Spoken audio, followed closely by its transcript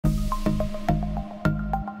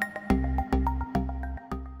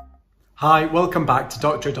Hi, welcome back to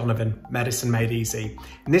Dr. O'Donovan, Medicine Made Easy.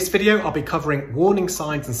 In this video, I'll be covering warning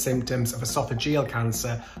signs and symptoms of esophageal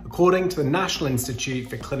cancer according to the National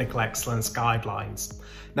Institute for Clinical Excellence guidelines.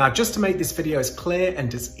 Now, just to make this video as clear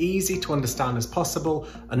and as easy to understand as possible,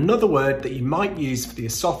 another word that you might use for the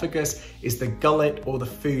esophagus is the gullet or the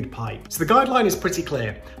food pipe. So the guideline is pretty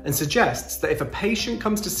clear and suggests that if a patient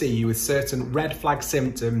comes to see you with certain red flag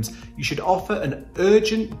symptoms, you should offer an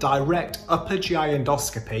urgent direct upper GI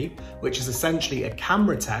endoscopy, which is essentially a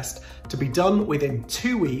camera test, to be done within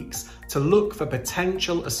 2 weeks to look for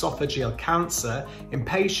potential esophageal cancer in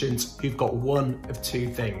patients who've got one of two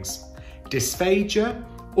things: dysphagia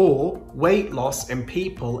or weight loss in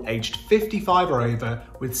people aged 55 or over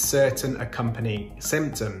with certain accompanying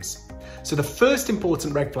symptoms. So the first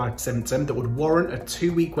important red flag symptom that would warrant a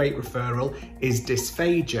 2-week wait referral is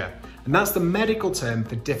dysphagia, and that's the medical term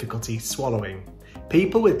for difficulty swallowing.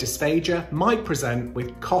 People with dysphagia might present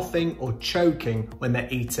with coughing or choking when they're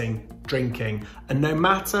eating, drinking, and no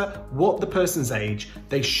matter what the person's age,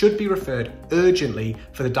 they should be referred urgently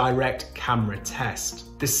for the direct camera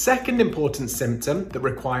test. The second important symptom that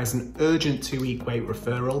requires an urgent 2-week wait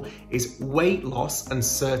referral is weight loss and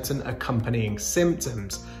certain accompanying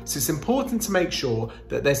symptoms. So it's important to make sure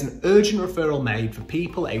that there's an urgent referral made for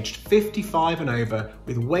people aged 55 and over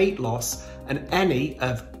with weight loss and any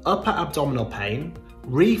of upper abdominal pain,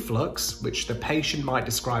 reflux, which the patient might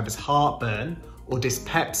describe as heartburn, or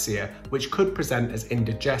dyspepsia, which could present as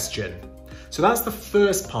indigestion. So that's the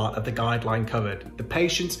first part of the guideline covered, the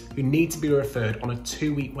patients who need to be referred on a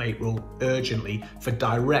 2-week wait rule urgently for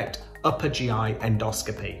direct upper GI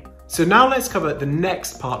endoscopy. So now let's cover the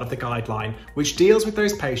next part of the guideline, which deals with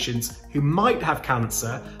those patients who might have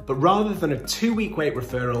cancer, but rather than a 2-week wait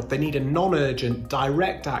referral, they need a non-urgent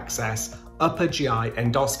direct access upper GI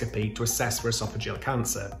endoscopy to assess for esophageal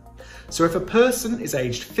cancer. So if a person is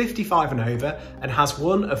aged 55 and over and has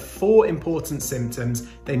one of 4 important symptoms,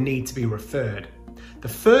 they need to be referred. The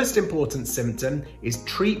first important symptom is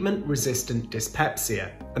treatment-resistant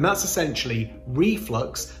dyspepsia, and that's essentially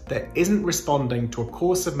reflux that isn't responding to a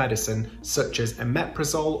course of medicine such as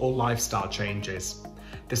omeprazole or lifestyle changes.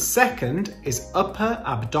 The second is upper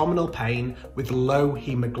abdominal pain with low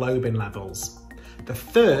hemoglobin levels. The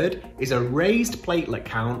third is a raised platelet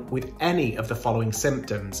count with any of the following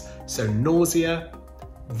symptoms, so nausea,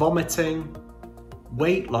 vomiting,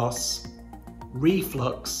 weight loss,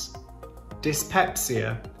 reflux,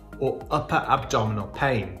 dyspepsia, or upper abdominal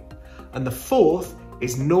pain. And the fourth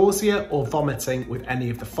is nausea or vomiting with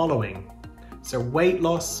any of the following, so weight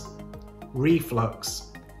loss,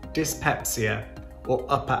 reflux, dyspepsia, or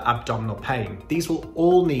upper abdominal pain. These will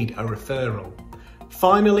all need a referral.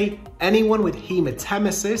 Finally, anyone with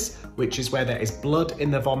hematemesis, which is where there is blood in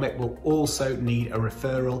the vomit, will also need a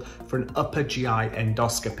referral for an upper GI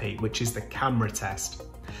endoscopy, which is the camera test.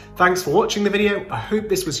 Thanks for watching the video. I hope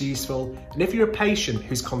this was useful. And if you're a patient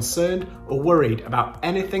who's concerned or worried about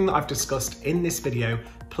anything that I've discussed in this video,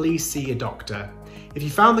 please see your doctor. If you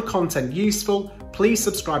found the content useful, please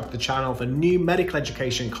subscribe to the channel for new medical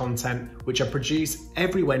education content, which I produce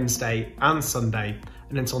every Wednesday and Sunday.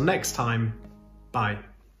 And until next time, bye.